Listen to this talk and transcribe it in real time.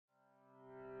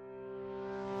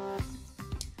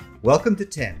Welcome to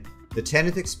 10, the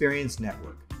Tenant Experience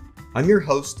Network. I'm your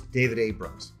host, David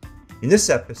Abrams. In this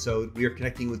episode, we are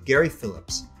connecting with Gary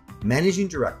Phillips, Managing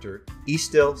Director,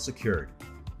 Eastdil Secured.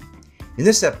 In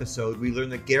this episode, we learn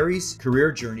that Gary's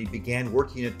career journey began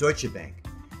working at Deutsche Bank,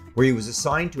 where he was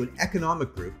assigned to an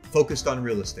economic group focused on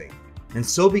real estate. And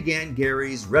so began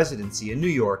Gary's residency in New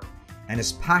York and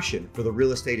his passion for the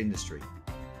real estate industry.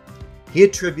 He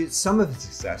attributes some of his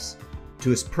success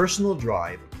to his personal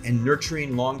drive and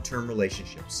nurturing long-term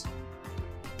relationships.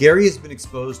 Gary has been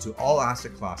exposed to all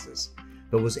asset classes,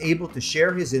 but was able to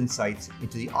share his insights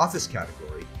into the office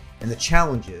category and the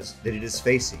challenges that it is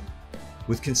facing,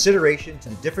 with consideration to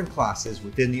the different classes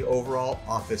within the overall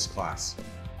office class.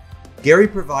 Gary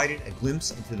provided a glimpse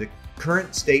into the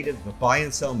current state of the buy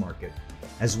and sell market,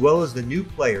 as well as the new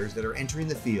players that are entering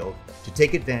the field to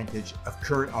take advantage of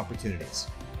current opportunities.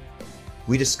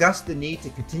 We discussed the need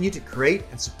to continue to create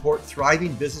and support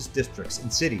thriving business districts in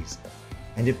cities,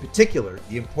 and in particular,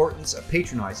 the importance of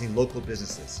patronizing local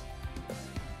businesses.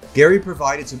 Gary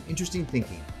provided some interesting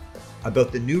thinking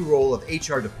about the new role of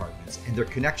HR departments and their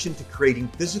connection to creating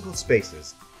physical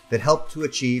spaces that help to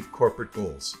achieve corporate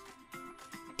goals.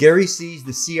 Gary sees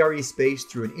the CRE space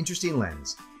through an interesting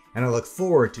lens, and I look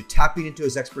forward to tapping into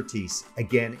his expertise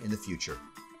again in the future.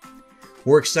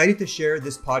 We're excited to share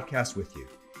this podcast with you,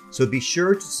 so be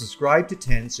sure to subscribe to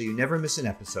 10 so you never miss an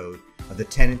episode of the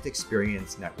Tenant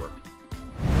Experience Network.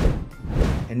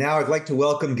 And now I'd like to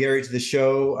welcome Gary to the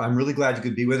show. I'm really glad you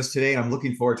could be with us today, and I'm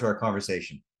looking forward to our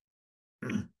conversation.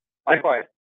 Likewise.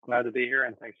 Glad to be here,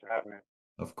 and thanks for having me.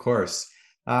 Of course.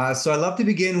 So I'd love to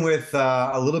begin with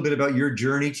a little bit about your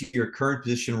journey to your current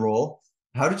position role.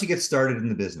 How did you get started in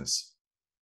the business?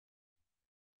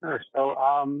 Sure. So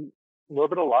a little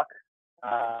bit of luck.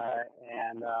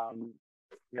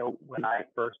 When I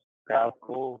first got out of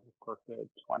school, close to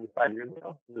 25 years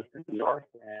ago, I was in New York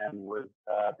and was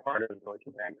part of the Deutsche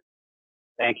Bank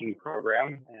banking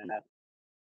program. And that's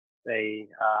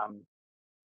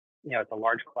it's a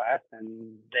large class,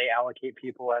 and they allocate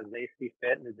people as they see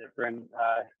fit in the different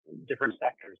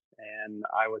sectors. And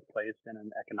I was placed in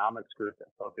an economics group that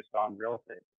focused on real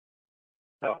estate.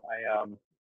 So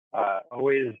I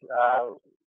always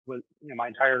was, my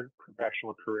entire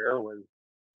professional career was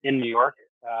in New York,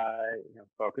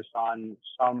 focused on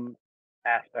some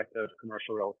aspect of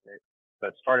commercial real estate,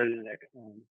 but started in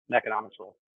an economics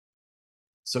role.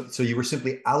 So you were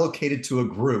simply allocated to a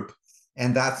group,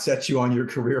 and that set you on your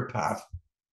career path.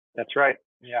 That's right.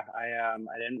 Yeah,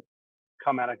 I didn't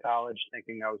come out of college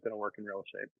thinking I was going to work in real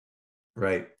estate.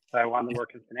 Right. So I wanted to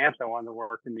work in finance. I wanted to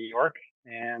work in New York,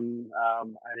 and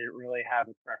I didn't really have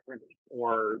a preference,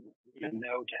 or even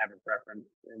know to have a preference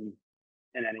in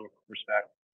any respect.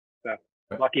 So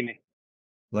lucky me.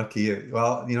 Lucky you.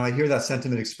 Well, I hear that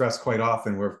sentiment expressed quite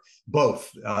often. We're both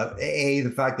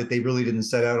the fact that they really didn't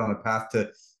set out on a path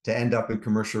to end up in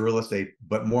commercial real estate,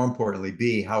 but more importantly,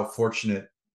 B, how fortunate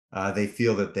they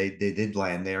feel that they did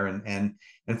land there, and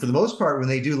for the most part, when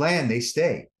they do land, they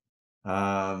stay.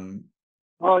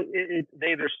 Well,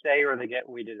 they either stay or they get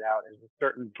weeded out. There's a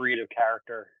certain breed of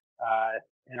character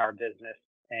in our business,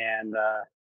 and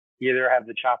you either have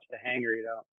the chops to hang or you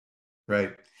don't.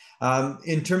 Right.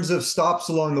 In terms of stops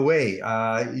along the way,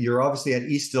 you're obviously at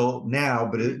Eastdil now,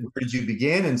 but where did you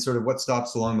begin, and sort of what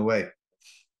stops along the way?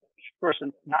 Of course,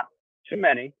 not too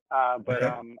many, but okay.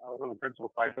 I was on the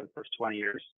principal side for the first 20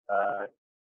 years.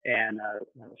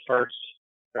 First,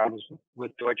 I was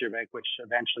with Deutsche Bank, which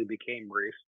eventually became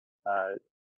Reef.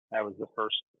 That was the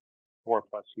first 4+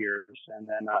 years. And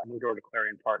then I moved over to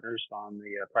Clarion Partners on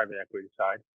the private equity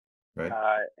side. Right.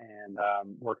 And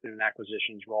worked in an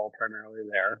acquisitions role primarily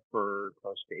there for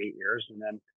close to 8 years. And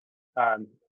then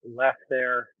left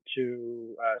there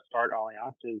to start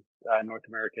Allianz's North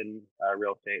American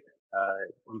real estate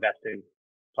investing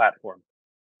platform.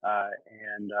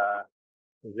 And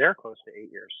was there close to 8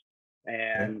 years.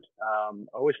 And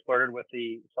always flirted with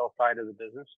the sell side of the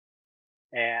business,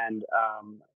 and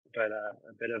but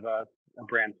a bit of a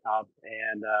brand snob.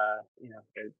 And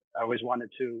I always wanted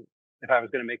to, if I was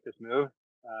going to make this move,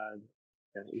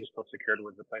 Eastdil Secured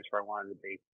was the place where I wanted to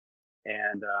be,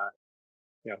 and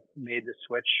made the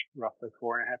switch roughly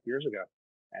 4.5 years ago,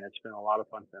 and it's been a lot of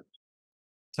fun since.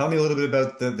 Tell me a little bit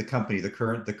about the company, the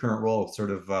current role, sort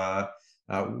of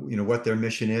what their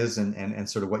mission is, and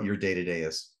sort of what your day-to-day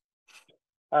is.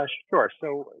 Sure.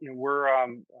 So we're a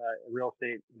real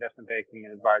estate investment banking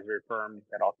and advisory firm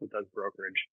that also does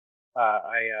brokerage.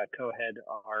 I co-head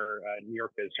our New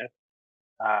York business,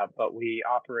 but we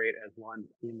operate as one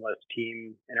seamless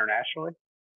team internationally.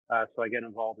 So I get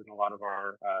involved in a lot of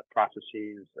our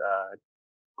processes,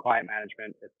 client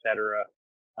management, et cetera,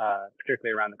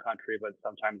 particularly around the country, but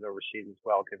sometimes overseas as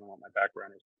well, given what my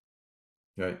background is.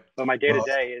 Right. But my Well,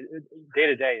 day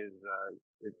to day is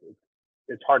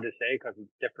it's hard to say because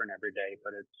it's different every day,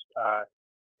 but it's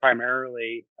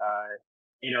primarily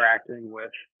interacting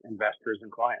with investors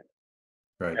and clients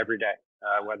right. every day,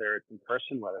 whether it's in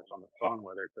person, whether it's on the phone,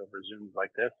 whether it's over Zooms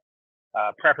like this,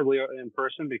 preferably in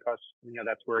person because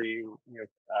that's where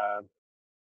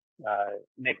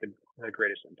make the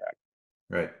greatest impact.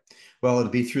 Right. Well, it'll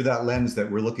be through that lens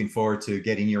that we're looking forward to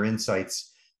getting your insights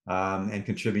and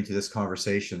contributing to this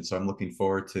conversation. So I'm looking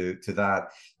forward to that.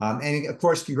 And of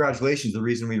course, congratulations. The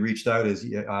reason we reached out is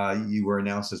you were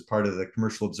announced as part of the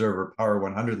Commercial Observer Power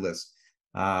 100 list.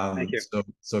 Thank you.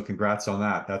 So congrats on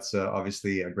that. That's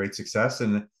obviously a great success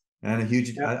and a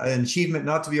huge Yeah. an achievement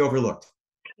not to be overlooked.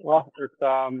 Well, it's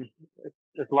a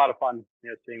lot of fun,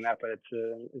 seeing that, but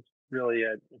it's really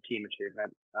a team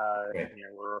achievement. Right.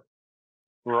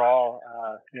 We're all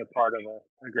part of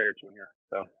a greater team here.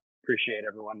 So appreciate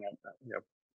everyone that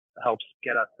helps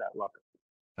get us that luck.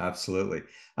 Absolutely.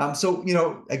 So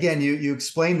again, you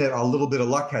explained that a little bit of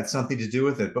luck had something to do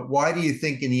with it, but why do you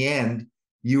think in the end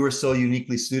you were so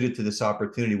uniquely suited to this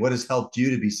opportunity? What has helped you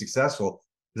to be successful?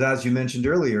 Because as you mentioned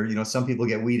earlier, some people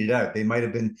get weeded out. They might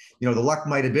have been, the luck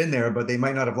might have been there, but they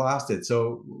might not have lasted.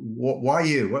 So why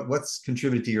you? What's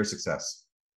contributed to your success?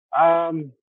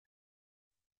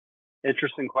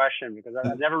 Interesting question because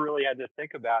I've never really had to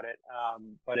think about it.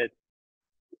 But it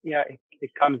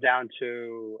comes down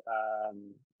to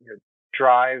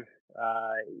drive.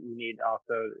 You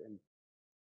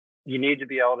need to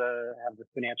be able to have the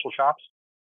financial chops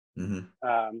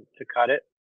to cut it.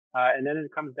 And then it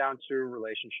comes down to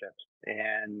relationships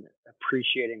and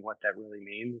appreciating what that really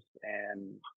means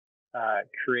and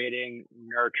creating,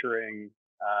 nurturing,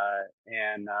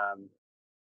 and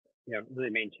really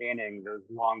maintaining those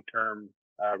long-term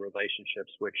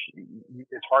relationships, which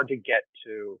it's hard to get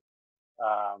to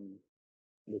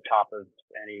the top of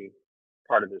any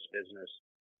part of this business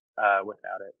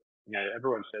without it.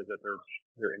 Everyone says that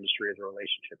their industry is a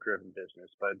relationship-driven business,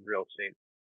 but real estate,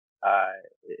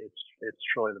 it's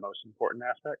truly the most important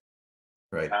aspect.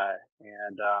 Right. So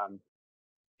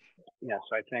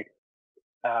I think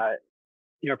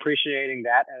appreciating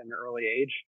that at an early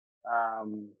age,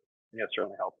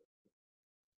 certainly helps.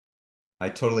 I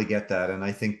totally get that. And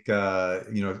I think,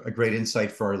 a great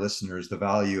insight for our listeners, the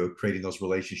value of creating those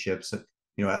relationships,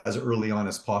 as early on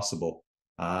as possible.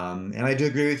 And I do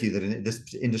agree with you that in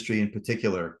this industry in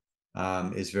particular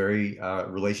is very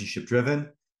relationship driven.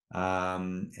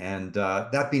 And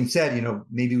that being said,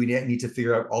 maybe we need to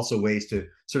figure out also ways to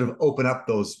sort of open up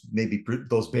those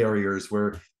barriers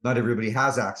where not everybody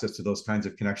has access to those kinds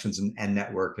of connections and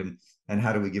network, and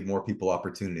how do we give more people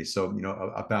opportunities? So,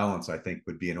 a balance, I think,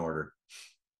 would be in order.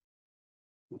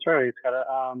 That's right. It's gotta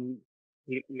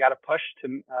you gotta push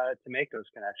to make those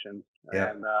connections.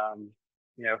 Yeah.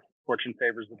 And fortune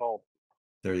favors the bold.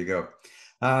 There you go.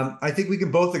 I think we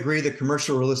can both agree that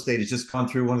commercial real estate has just gone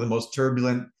through one of the most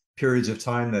turbulent periods of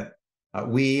time that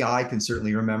I can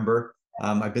certainly remember.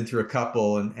 I've been through a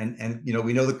couple, and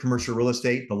we know that commercial real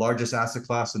estate, the largest asset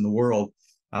class in the world,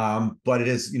 but it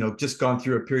has just gone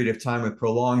through a period of time with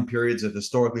prolonged periods of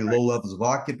historically low levels of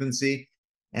occupancy,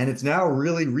 and it's now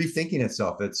really rethinking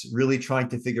itself. It's really trying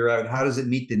to figure out how does it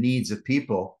meet the needs of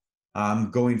people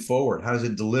going forward. How does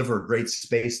it deliver great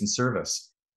space and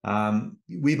service?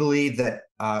 We believe that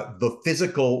the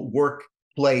physical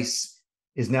workplace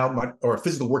is now much, or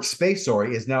physical workspace,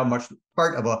 sorry, is now much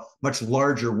part of a much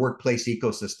larger workplace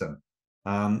ecosystem.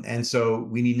 And so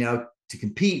we need now to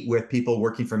compete with people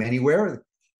working from anywhere,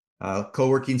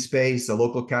 co-working space, a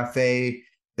local cafe,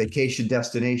 vacation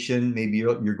destination. Maybe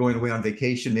you're going away on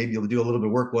vacation. Maybe you'll do a little bit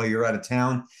of work while you're out of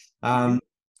town.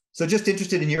 So just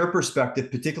interested in your perspective,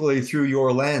 particularly through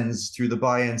your lens, through the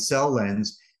buy and sell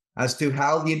lens, as to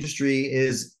how the industry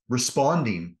is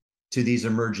responding to these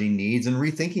emerging needs and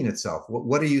rethinking itself.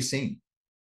 What are you seeing?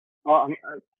 Well, I'm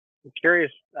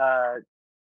curious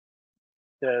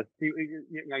to see.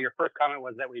 Your first comment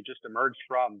was that we just emerged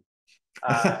from.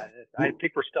 I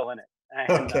think we're still in it.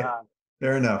 And, okay,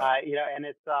 fair enough. And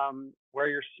it's where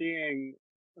you're seeing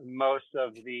most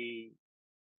of the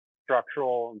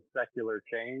structural and secular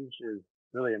change is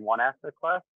really in one asset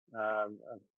class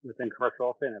within commercial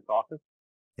real estate and its office.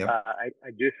 Yep.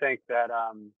 I do think that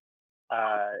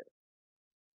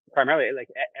primarily like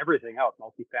everything else,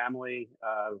 multifamily,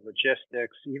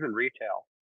 logistics, even retail,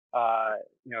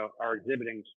 are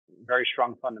exhibiting very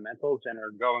strong fundamentals and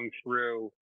are going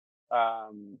through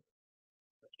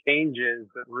changes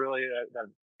that really that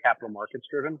capital markets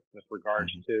driven with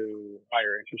regards to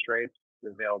higher interest rates, the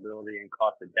availability and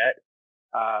cost of debt,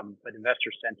 but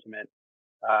investor sentiment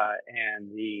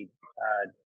and the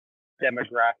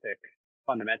demographic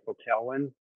fundamental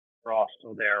tailwinds are all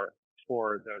still there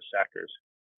for those sectors.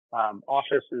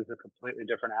 Office is a completely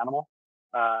different animal.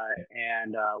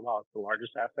 And while it's the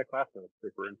largest asset class, so it's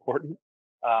super important,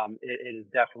 it is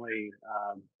definitely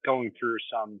going through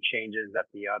some changes that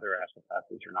the other asset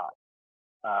classes are not.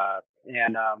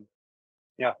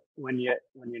 When you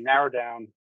narrow down,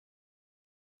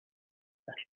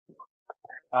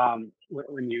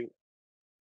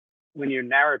 when you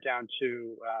narrow it down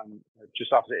to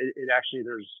just opposite, it actually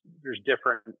there's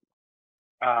different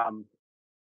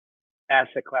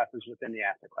asset classes within the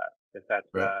asset class, if that's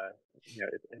Right.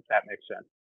 if that makes sense.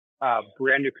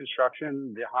 Brand new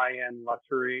construction, the high end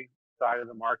luxury side of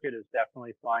the market is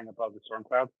definitely flying above the storm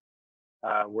clouds.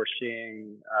 We're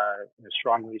seeing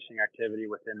strong leasing activity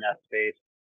within that space.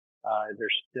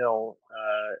 There's still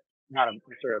not a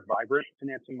sort of vibrant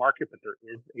financing market, but there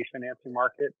is a financing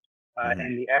market,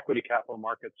 and the equity capital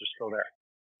markets are still there.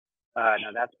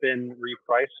 Now that's been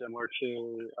repriced similar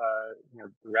to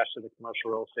the rest of the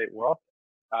commercial real estate world,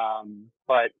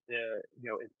 but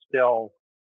it's still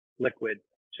liquid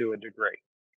to a degree.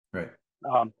 Right.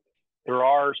 There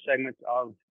are segments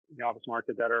of the office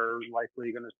market that are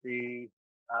likely going to see,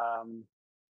 I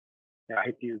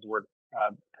hate to use the word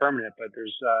permanent, but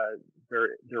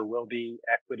there will be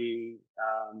equity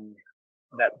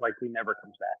that likely never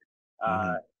comes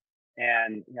back.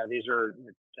 And these are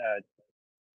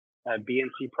B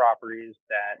and C properties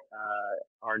that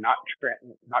are not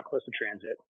close to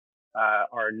transit,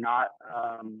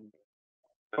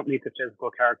 don't meet the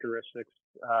physical characteristics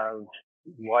of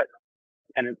what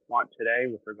tenants want today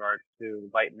with regards to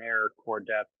light and air, core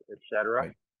depth, et cetera.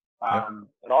 Right. Yep.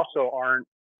 But also aren't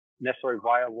necessarily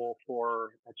viable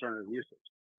for alternative uses.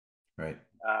 Right.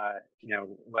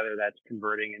 Whether that's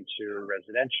converting into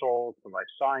residential, to life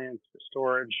science, to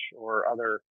storage, or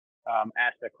other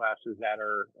asset classes that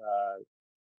are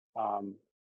going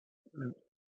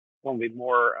to be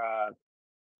more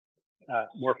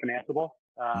financeable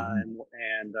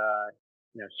and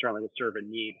certainly would serve a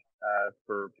need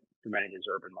for many of these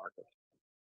urban markets.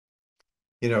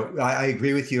 I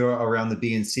agree with you around the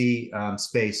B and C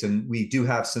space, and we do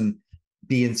have some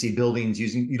B and C buildings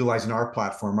utilizing our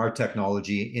platform, our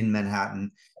technology in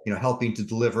Manhattan, helping to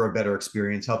deliver a better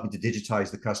experience, helping to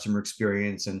digitize the customer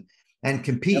experience and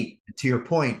compete, to your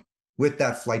point, with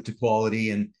that flight to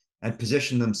quality and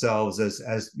position themselves as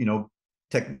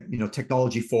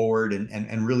technology forward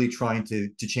and really trying to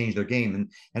change their game.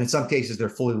 And in some cases, they're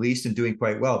fully leased and doing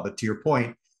quite well. But to your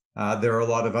point, there are a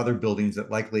lot of other buildings that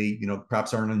likely,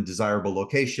 perhaps aren't in desirable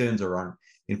locations or aren't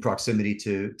in proximity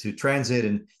to transit.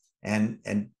 And then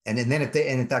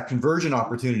if that conversion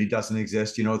opportunity doesn't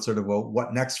exist, it's sort of, well,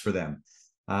 what next for them?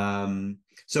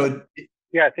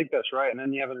 Yeah, I think that's right. And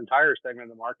then you have an entire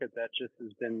segment of the market that just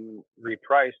has been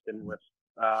repriced and with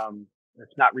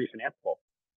it's not refinanceable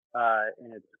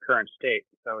in its current state.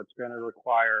 So it's going to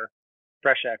require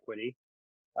fresh equity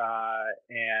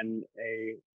and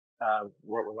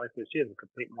what we're likely to see is a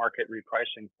complete market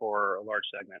repricing for a large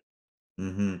segment.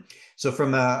 So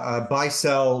from a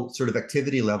buy-sell sort of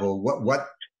activity level, what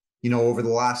over the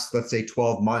last, let's say,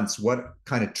 12 months, what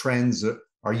kind of trends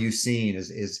are you seeing?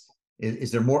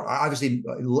 Is there more, obviously,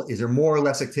 is there more or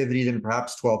less activity than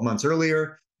perhaps 12 months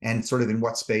earlier, and sort of in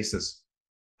what spaces?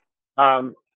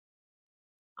 So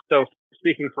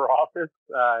speaking for office,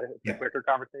 it's a quicker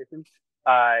conversation.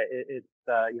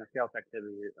 Sales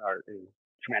activity is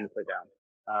tremendously down.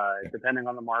 Depending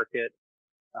on the market,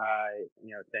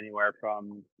 it's anywhere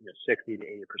from 60 to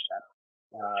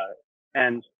 80%.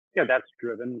 And that's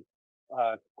driven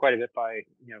quite a bit by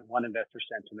one, investor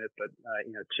sentiment, but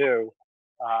two,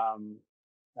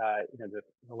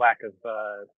 the lack of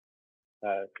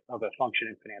a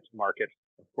functioning financial market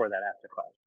for that asset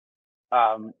class.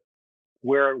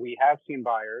 Where we have seen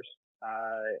buyers,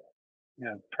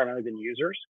 primarily been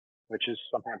users, which is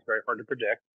sometimes very hard to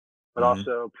predict, but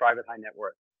also private high net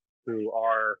worth who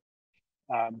are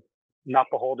not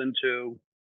beholden to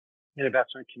an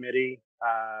investment committee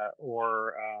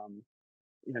or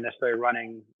necessarily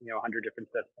running 100 different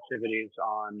sensitivities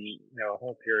on a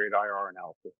whole period IRR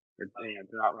analysis. They're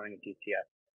not running a DCF.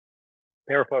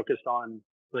 They're focused on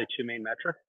really two main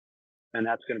metrics, and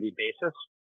that's going to be basis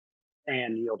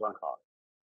and yield on cost.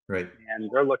 Right. And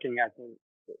they're looking at this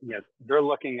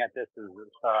as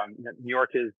New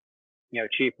York is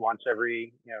cheap once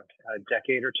every a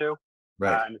decade or two.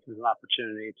 Right. And this is an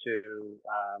opportunity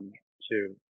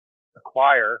to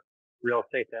acquire real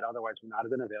estate that otherwise would not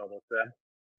have been available to them,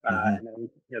 and then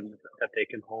that they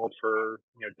can hold for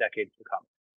decades to come.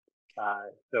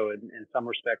 So in some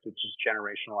respects, it's just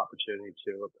generational opportunity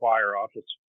to acquire office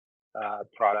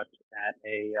product at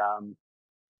in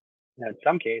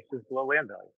some cases, low land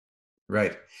value.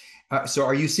 Right. So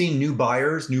are you seeing new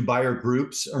buyers, new buyer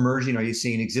groups emerging? Are you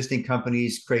seeing existing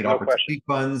companies create No question. opportunity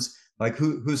funds? Like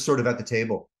who's sort of at the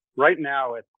table? Right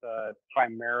now, it's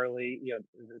primarily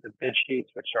the bid sheets,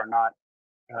 which are not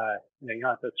you don't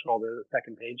have to scroll to the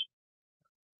second page.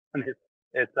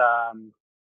 It's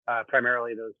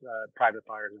primarily those private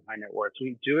buyers and high net worth.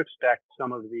 We do expect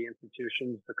some of the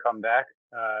institutions to come back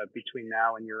between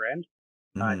now and year end.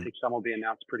 I think some will be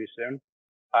announced pretty soon.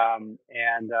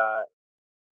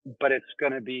 But it's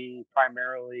going to be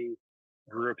primarily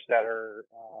groups that are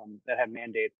that have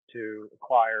mandates to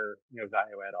acquire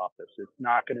value add office. It's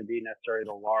not going to be necessarily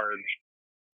the large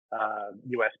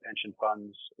U.S. pension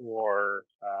funds or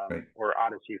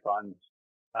Odyssey funds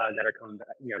that are coming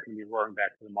back, can be roaring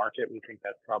back to the market. We think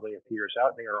that's probably a few years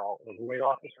out. They are all overweight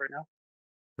office right now.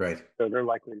 Right. So they're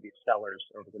likely to be sellers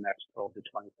over the next 12 to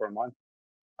 24 months.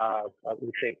 But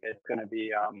we think it's going to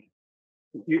be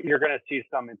you're going to see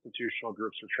some institutional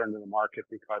groups return to the market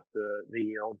because the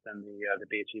yields and the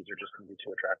BHEs are just going to be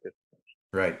too attractive.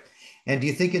 Right. And do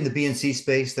you think in the B and C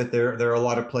space that there are a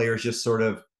lot of players just sort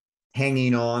of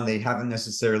hanging on? They haven't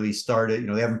necessarily started,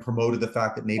 they haven't promoted the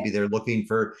fact that maybe they're looking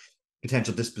for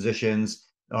potential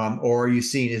dispositions, or are you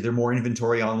seeing, is there more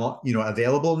inventory on,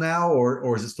 available now,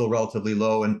 or is it still relatively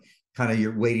low and kind of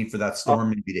you're waiting for that storm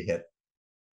maybe to hit?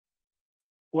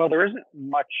 Well, there isn't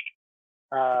much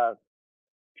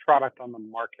product on the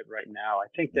market right now. I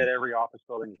think that every office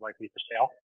building is likely for sale,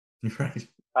 right?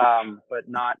 But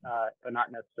not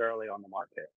necessarily on the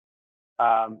market.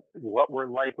 What we're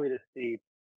likely to see,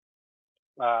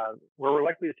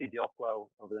 deal flow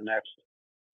over the next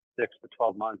 6 to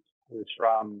 12 months is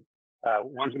from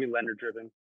one's gonna be lender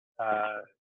driven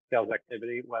sales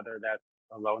activity, whether that's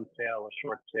a loan sale, a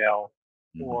short sale,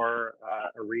 or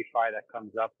a refi that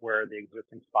comes up where the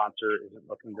existing sponsor isn't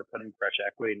looking to put in fresh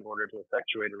equity in order to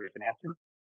effectuate a refinancing.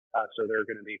 So they're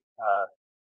going to be,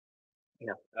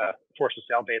 forced to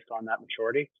sell based on that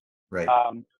maturity. Right.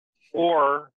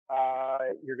 Or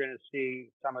you're going to see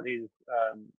some of these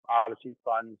Odyssey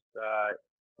funds,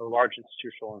 the large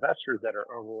institutional investors that are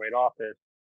overweight office,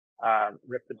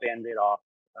 rip the Band-Aid off.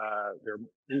 Their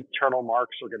internal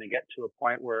marks are going to get to a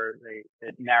point where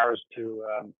it narrows to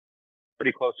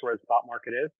pretty close to where the spot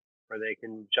market is, where they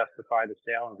can justify the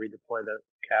sale and redeploy the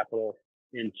capital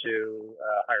into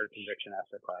higher conviction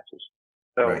asset classes.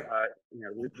 So, right.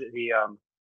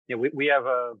 We have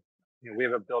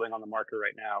a building on the market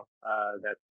right now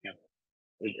that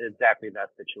is exactly that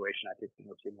situation. I think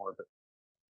we'll see more of it.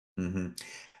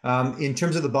 In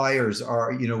terms of the buyers,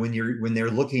 are when they're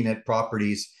looking at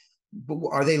properties,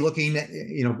 are they looking at,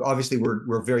 obviously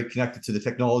we're very connected to the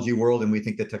technology world, and we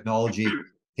think that technology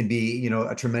can be,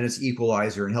 a tremendous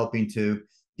equalizer in helping to,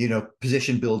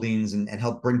 position buildings and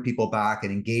help bring people back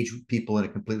and engage with people in a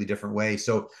completely different way.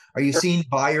 So are you seeing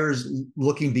buyers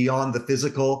looking beyond the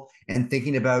physical and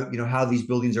thinking about, how these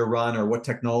buildings are run or what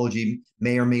technology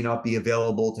may or may not be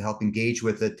available to help engage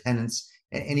with the tenants?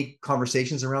 Any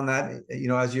conversations around that,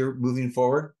 as you're moving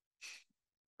forward?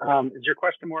 Is your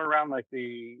question more around like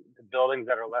the buildings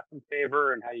that are less in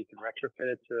favor and how you can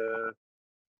retrofit it to?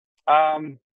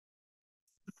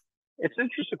 It's an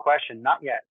interesting question. Not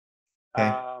yet.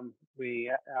 Okay.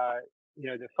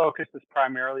 The focus has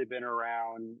primarily been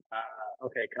around,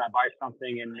 can I buy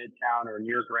something in Midtown or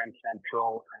near Grand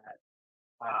Central at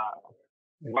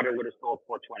what it would have sold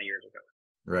for 20 years ago?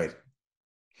 Right.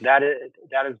 That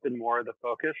has been more of the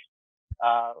focus.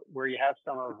 Where you have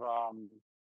some of,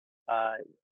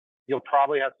 you'll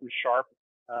probably have some sharp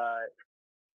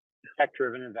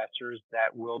tech-driven investors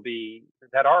that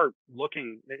are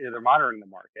looking, they're monitoring the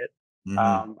market.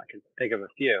 I can think of a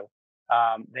few.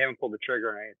 They haven't pulled the trigger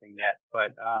on anything yet,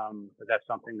 but that's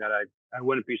something that I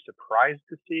wouldn't be surprised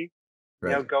to see,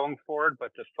 going forward.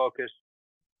 But the focus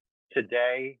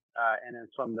today, and then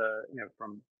from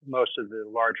from most of the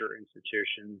larger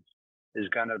institutions, is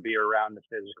going to be around the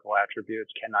physical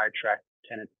attributes. Can I attract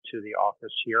tenants to the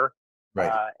office here?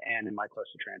 Right. And am I close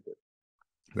to transit?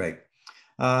 Right.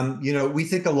 We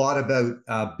think a lot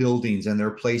about buildings and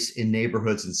their place in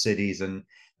neighborhoods and cities. And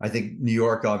I think New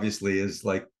York obviously is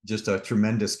like just a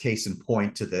tremendous case in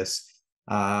point to this,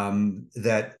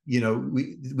 that,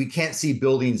 we can't see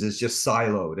buildings as just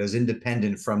siloed, as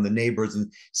independent from the neighborhoods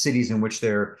and cities in which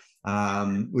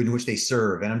they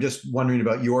serve. And I'm just wondering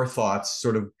about your thoughts,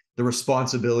 sort of the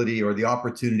responsibility or the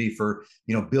opportunity for,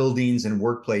 buildings and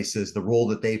workplaces, the role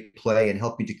that they play in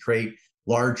helping to create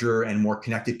larger and more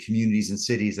connected communities and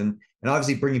cities. And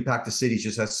obviously bringing back the cities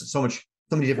just has so much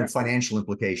so many Yeah. different financial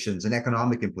implications and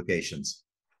economic implications.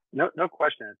 No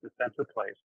question. It's a sense of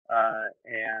place.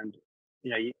 And,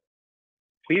 you know,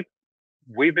 we've,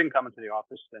 we've been coming to the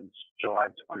office since July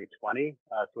 2020.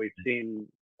 So we've seen,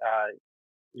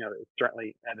 it's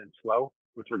certainly ebb and flow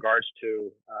with regards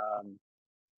to,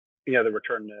 the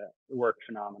return to work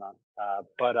phenomenon.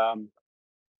 But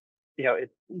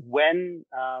it's when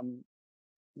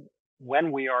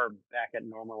we are back at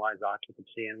normalized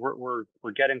occupancy, and we're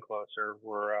getting closer.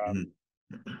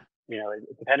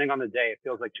 Depending on the day, it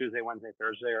feels like Tuesday, Wednesday,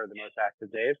 Thursday are the most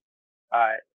active days.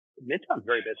 Midtown's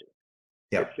very busy.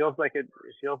 Yeah. It feels like it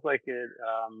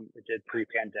did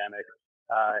pre-pandemic.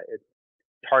 It's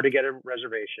hard to get a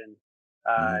reservation.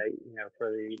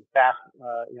 For the fast,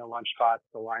 lunch spots,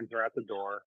 the lines are at the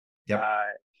door. Yep.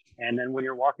 And then when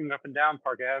you're walking up and down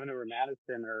Park Avenue or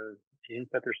Madison or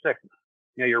Sunset or 6th,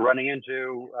 you're running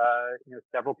into,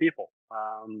 several people,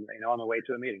 on the way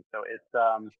to a meeting. So it's,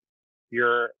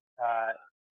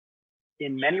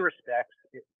 in many respects,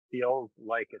 it feels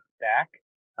like it's back.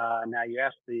 Now you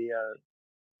ask the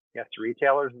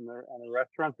retailers and the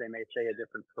restaurants, they may say a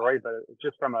different story, but it's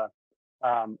just from a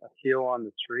feel on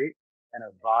the street and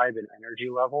a vibe and energy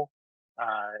level.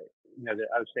 I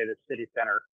would say the city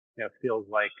center, feels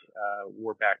like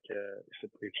we're back to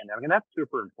pre-pandemic, and that's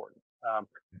super important.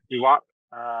 We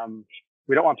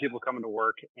don't want people coming to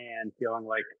work and feeling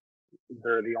like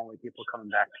they're the only people coming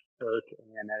back to work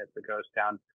and that it's a ghost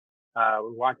town.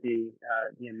 We want the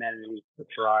amenities to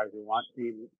thrive. We want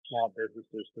the small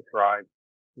businesses to thrive.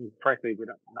 And frankly, we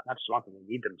don't not just want them; we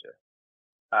need them to.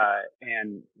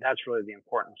 And that's really the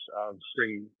importance of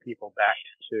bringing people back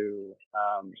to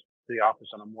the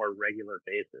office on a more regular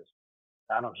basis.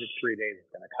 I don't know if 3 days is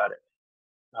going to cut it.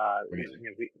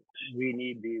 We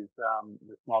need the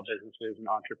small businesses and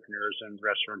entrepreneurs and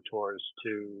restaurateurs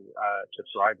to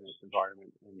thrive in this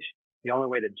environment. And the only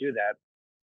way to do that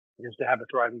is to have a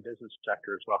thriving business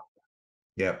sector as well.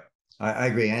 Yeah, I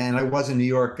agree. And I was in New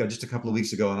York just a couple of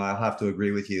weeks ago, and I'll have to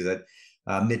agree with you that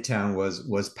Midtown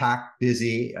was packed,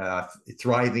 busy,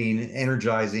 thriving,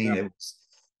 energizing. Yeah. It was,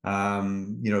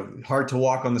 hard to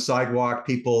walk on the sidewalk,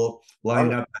 people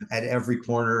lined up at every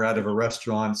corner out of a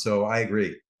restaurant. So I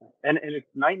agree. And it's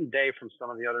night and day from some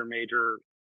of the other major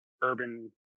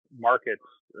urban markets,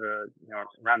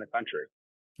 around the country.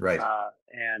 Right.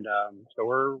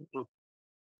 So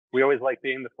we always like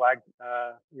being the flag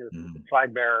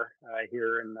bearer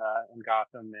here in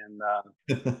Gotham, and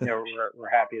we're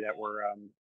happy that we're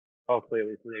hopefully at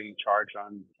least leading charge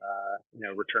on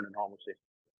return to normalcy.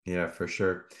 Yeah, for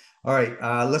sure. All right,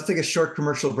 let's take a short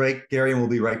commercial break, Gary, and we'll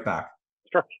be right back.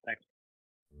 Sure, thanks.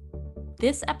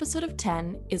 This episode of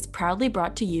 10 is proudly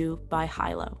brought to you by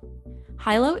Hilo.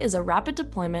 Hilo is a rapid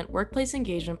deployment workplace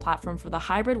engagement platform for the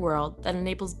hybrid world that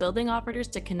enables building operators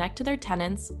to connect to their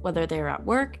tenants, whether they are at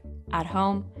work, at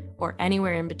home, or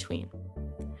anywhere in between.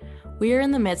 We are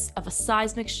in the midst of a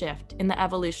seismic shift in the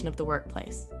evolution of the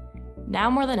workplace. Now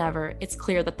more than ever, it's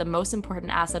clear that the most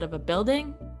important asset of a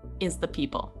building is the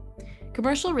people.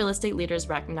 Commercial real estate leaders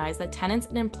recognize that tenants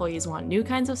and employees want new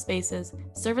kinds of spaces,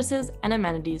 services, and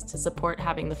amenities to support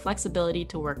having the flexibility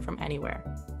to work from anywhere.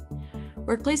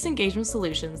 Workplace engagement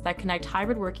solutions that connect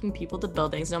hybrid working people to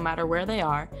buildings no matter where they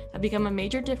are have become a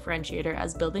major differentiator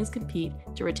as buildings compete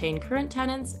to retain current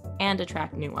tenants and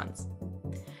attract new ones.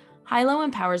 Hilo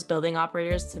empowers building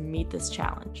operators to meet this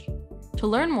challenge. To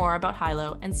learn more about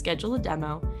Hilo and schedule a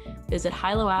demo, visit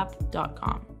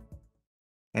hiloapp.com.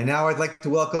 And now I'd like to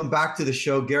welcome back to the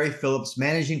show Gary Phillips,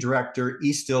 Managing Director,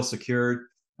 Eastdil Secured.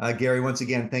 Gary, once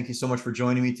again, thank you so much for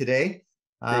joining me today.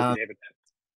 Thank you, David.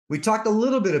 We talked a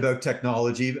little bit about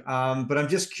technology, but I'm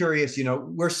just curious,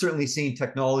 we're certainly seeing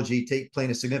technology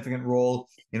playing a significant role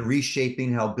in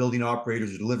reshaping how building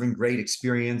operators are delivering great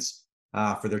experience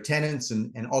for their tenants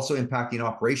and also impacting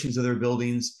operations of their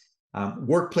buildings.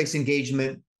 Workplace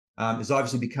engagement is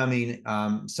obviously becoming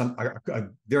a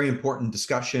very important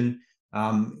discussion,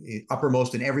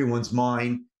 uppermost in everyone's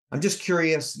mind. I'm just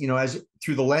curious, as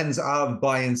through the lens of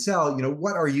buy and sell,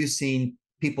 what are you seeing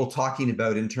people talking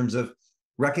about in terms of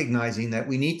recognizing that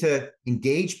we need to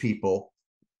engage people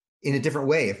in a different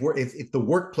way? If the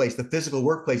workplace, the physical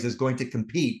workplace, is going to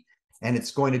compete and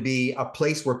it's going to be a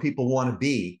place where people want to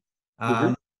be,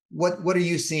 what are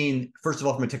you seeing, first of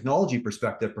all, from a technology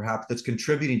perspective, perhaps, that's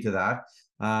contributing to that,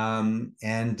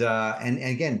 and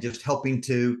again, just helping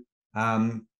to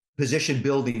position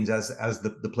buildings as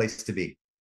the place to be?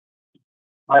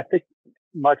 I think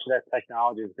much of that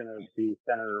technology is going to be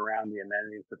centered around the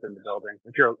amenities within the building.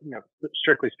 If you're,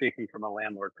 strictly speaking from a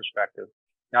landlord perspective,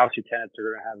 obviously tenants are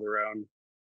going to have their own,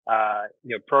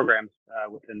 programs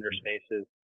within their spaces.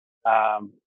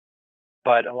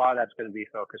 but a lot of that's going to be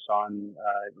focused on,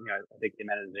 I think the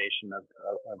amenitization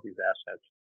of these assets.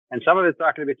 And some of it's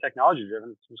not going to be technology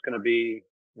driven. It's just going to be,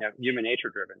 human nature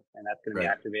driven. And that's going to be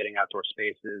Right. activating outdoor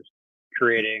spaces,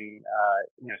 creating,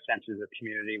 senses of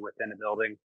community within a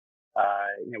building.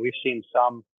 We've seen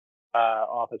some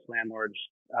office landlords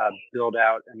build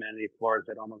out amenity floors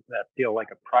that feel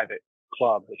like a private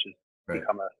club, which has Right.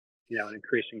 become an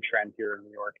increasing trend here in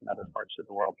New York and other parts of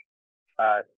the world.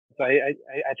 So I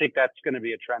think that's going to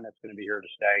be a trend that's going to be here to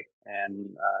stay,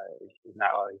 and is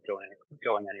not always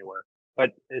going anywhere.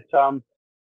 But it's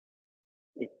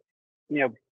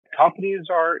companies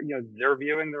are they're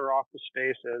viewing their office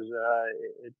space as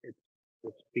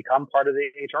it's become part of the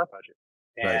HR budget,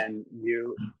 Right. and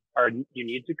you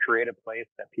need to create a place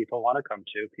that people want to come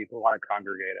to, people want to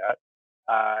congregate at,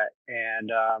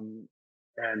 and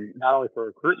not only for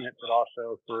recruitment but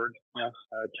also for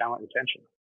talent retention.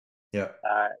 Yeah.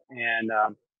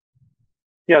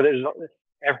 There's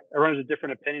everyone has a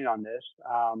different opinion on this,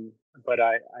 but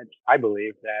I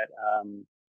believe that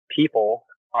people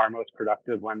are most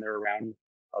productive when they're around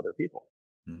other people,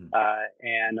 Mm-hmm.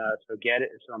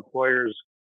 So employers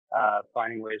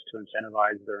finding ways to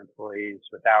incentivize their employees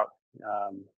without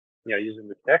using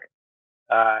the stick,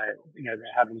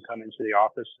 have them come into the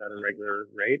office at a regular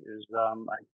rate is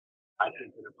I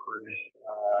think it's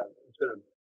going to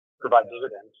provide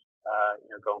dividends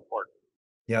going forward.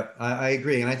 Yeah, I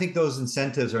agree. And I think those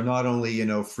incentives are not only,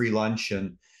 free lunch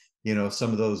and,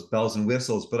 some of those bells and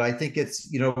whistles, but I think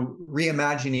it's,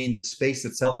 reimagining space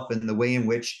itself and the way in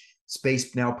which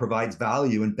space now provides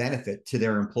value and benefit to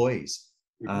their employees.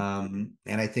 Mm-hmm.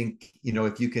 And I think,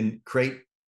 if you can create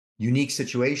unique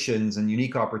situations and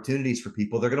unique opportunities for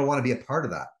people, they're going to want to be a part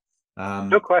of that.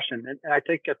 No question. And I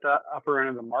think at the upper end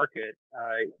of the market,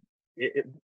 it's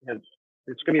going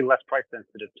to be less price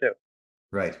sensitive too.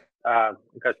 Right.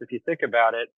 Because if you think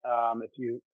about it,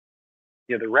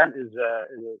 the rent is a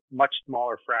much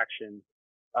smaller fraction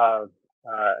of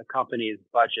a company's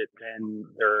budget than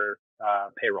their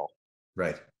payroll.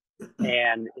 Right.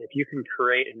 And if you can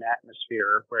create an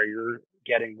atmosphere where you're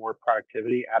getting more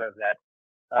productivity out of that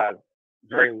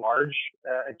very large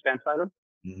expense item,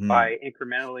 mm-hmm. by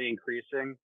incrementally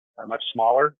increasing a much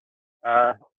smaller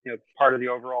part of the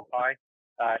overall pie,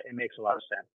 it makes a lot of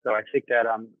sense. So I think that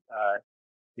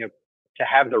to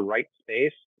have the right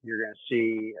space, you're going to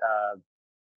see,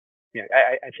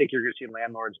 I think you're going to see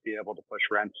landlords be able to push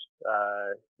rents,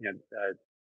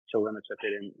 to limits that they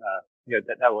didn't,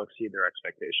 that will exceed their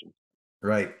expectations.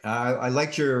 Right. I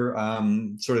liked your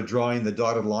sort of drawing the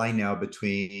dotted line now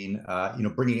between,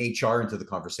 bringing HR into the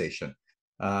conversation,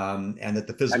 and that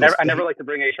the physical. I never like to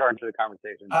bring HR into the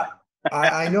conversation.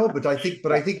 I know, but I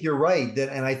think you're right.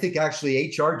 And I think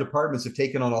actually HR departments have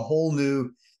taken on a whole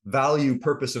new value,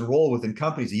 purpose, and role within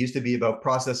companies. It used to be about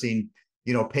processing,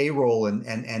 payroll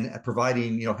and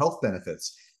providing, health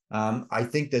benefits. I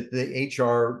think that the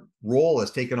HR role has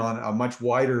taken on a much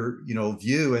wider,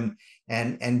 view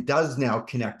and does now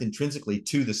connect intrinsically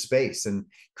to the space and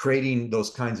creating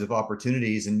those kinds of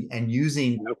opportunities and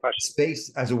using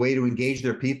space as a way to engage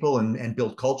their people and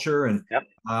build culture and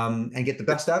get the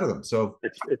best out of them. So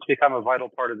it's become a vital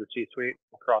part of the C-suite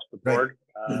across the board.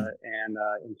 Right. And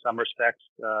in some respects,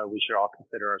 we should all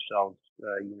consider ourselves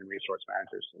human resource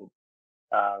managers.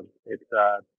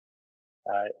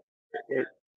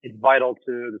 It's vital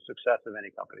to the success of any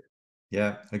company.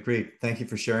 Yeah, agreed. Thank you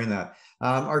for sharing that.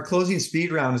 Our closing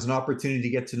speed round is an opportunity to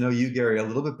get to know you, Gary, a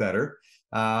little bit better.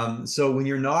 So when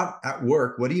you're not at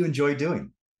work, what do you enjoy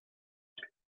doing?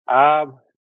 I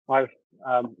love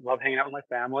hanging out with my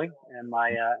family and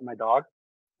my dog.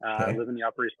 I live in the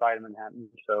Upper East Side of Manhattan,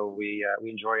 so we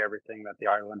enjoy everything that the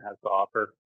island has to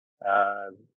offer.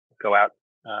 Go out,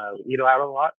 eat out a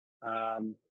lot,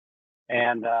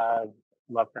 and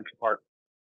love Central Park.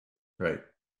 Right.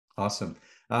 Awesome.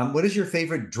 What is your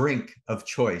favorite drink of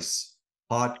choice?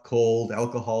 Hot, cold,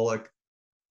 alcoholic?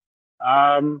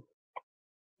 Well,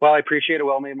 I appreciate a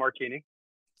well-made martini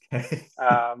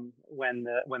when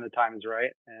the time is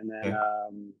right, and then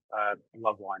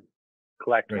love wine,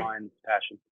 collect wine,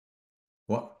 passion.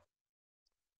 Well,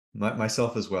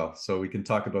 myself as well. So we can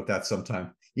talk about that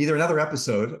sometime. Either another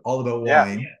episode all about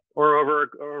wine, or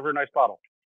over a nice bottle.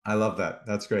 I love that.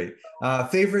 That's great.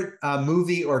 Favorite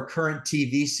movie or current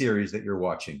TV series that you're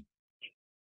watching?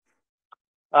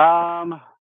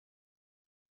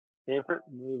 Favorite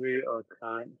movie or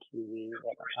current TV?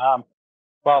 I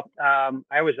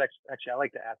always I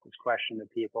like to ask this question to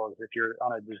people: is if you're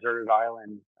on a deserted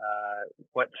island,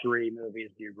 what 3 movies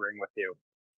do you bring with you?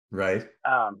 Right.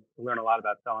 We learn a lot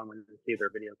about someone when you see their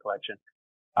video collection.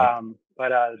 But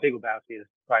The Big Lebowski is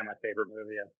probably my favorite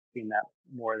movie. seen that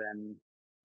more than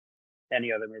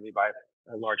any other, maybe by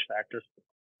a large factor.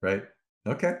 Right.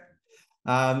 Okay.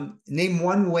 Name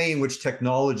one way in which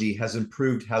technology has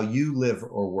improved how you live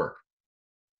or work.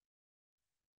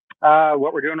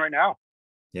 What we're doing right now.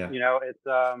 Yeah. It's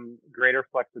greater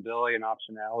flexibility and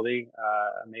optionality.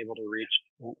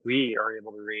 We are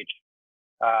able to reach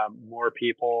more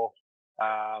people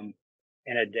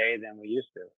in a day than we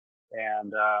used to.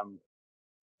 And,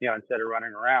 instead of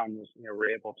running around, we're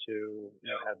able to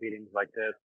have meetings like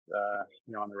this,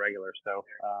 on the regular. So,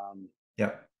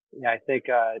 I think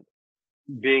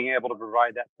being able to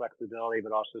provide that flexibility,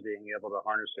 but also being able to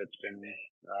harness it's been,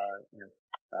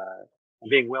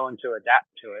 being willing to adapt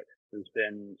to it has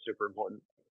been super important.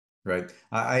 Right.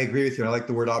 I agree with you. I like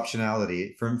the word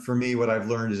optionality. For me, what I've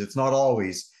learned is it's not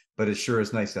always, but it sure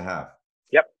is nice to have.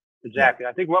 Yep, exactly.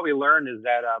 Yeah. I think what we learned is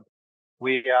that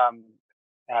we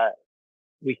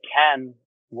can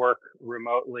work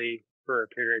remotely for a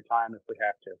period of time if we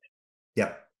have to.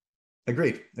 Yeah.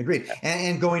 Agreed.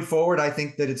 And going forward, I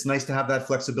think that it's nice to have that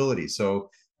flexibility.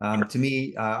 So to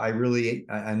me, I really,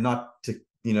 and not to,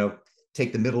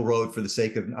 take the middle road for the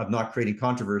sake of not creating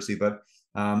controversy, but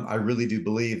I really do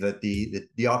believe that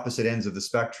the opposite ends of the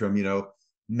spectrum,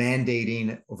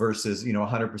 mandating versus,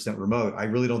 100% remote, I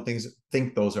really don't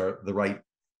think those are the right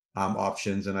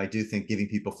options. And I do think giving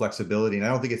people flexibility, and I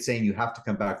don't think it's saying you have to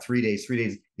come back 3 days. 3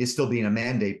 days is still being a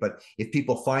mandate, but if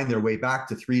people find their way back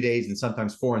to 3 days and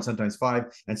sometimes 4 and sometimes 5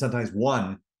 and sometimes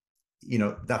 1,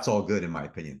 that's all good in my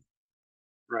opinion.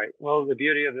 Right. Well, the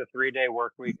beauty of the 3-day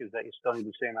work week is that you still need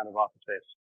the same amount of office space.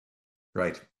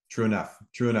 Right. True enough.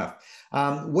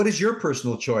 What is your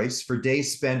personal choice for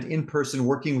days spent in person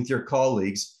working with your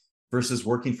colleagues versus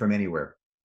working from anywhere?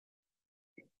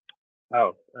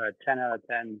 10 out of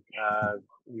 10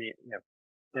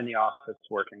 in the office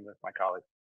working with my colleagues.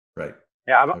 Right.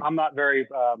 Yeah, I'm not very.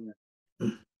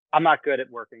 I'm not good at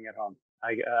working at home.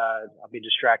 I'll be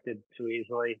distracted too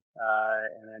easily,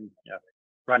 and then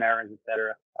run errands,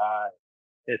 etc.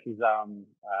 This is I'm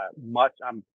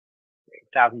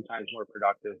 1,000 times more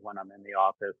productive when I'm in the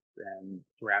office and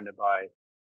surrounded by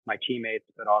my teammates,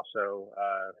 but also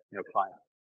clients.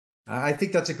 I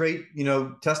think that's a great,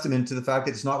 testament to the fact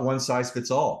that it's not one size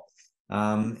fits all.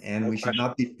 And we should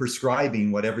not be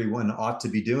prescribing what everyone ought to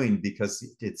be doing, because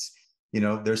it's,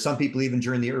 there's some people even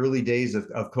during the early days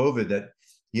of COVID that,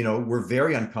 were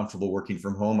very uncomfortable working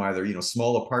from home, either,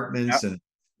 small apartments and,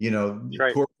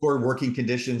 poor working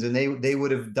conditions, and they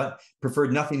would have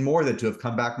preferred nothing more than to have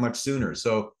come back much sooner.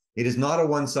 So it is not a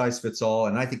one size fits all.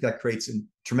 And I think that creates a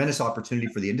tremendous opportunity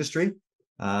for the industry.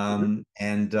 And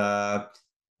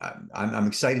I'm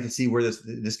excited to see where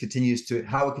this continues to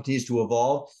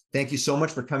evolve. Thank you so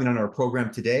much for coming on our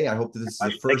program today. I hope that this is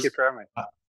the first. Thank you for having me.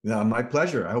 My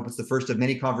pleasure. I hope it's the first of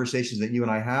many conversations that you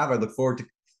and I have. I look forward to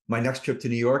my next trip to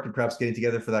New York and perhaps getting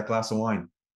together for that glass of wine.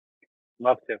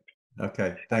 Love to.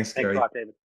 Okay. Thanks, Gary. Thanks a lot,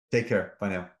 David. Take care. Bye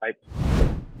now. Bye.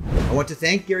 I want to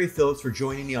thank Gary Phillips for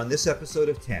joining me on this episode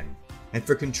of 10 and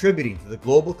for contributing to the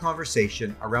global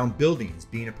conversation around buildings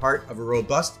being a part of a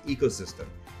robust ecosystem,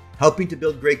 helping to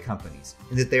build great companies,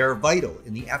 and that they are vital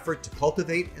in the effort to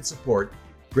cultivate and support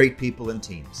great people and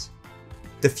teams.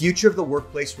 The future of the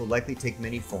workplace will likely take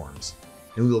many forms,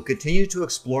 and we will continue to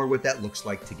explore what that looks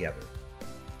like together.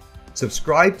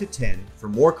 Subscribe to 10 for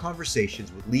more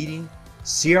conversations with leading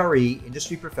CRE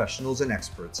industry professionals and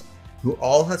experts who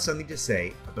all have something to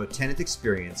say about tenant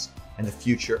experience and the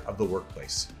future of the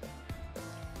workplace.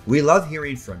 We love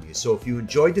hearing from you, so if you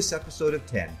enjoyed this episode of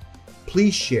 10,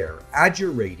 please share, add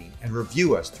your rating, and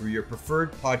review us through your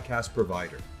preferred podcast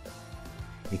provider.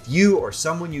 If you or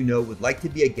someone you know would like to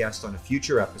be a guest on a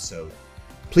future episode,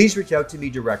 please reach out to me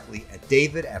directly at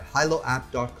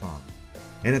david@hiloapp.com.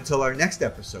 And until our next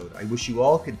episode, I wish you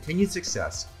all continued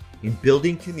success in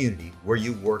building community where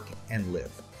you work and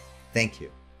live. Thank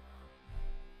you.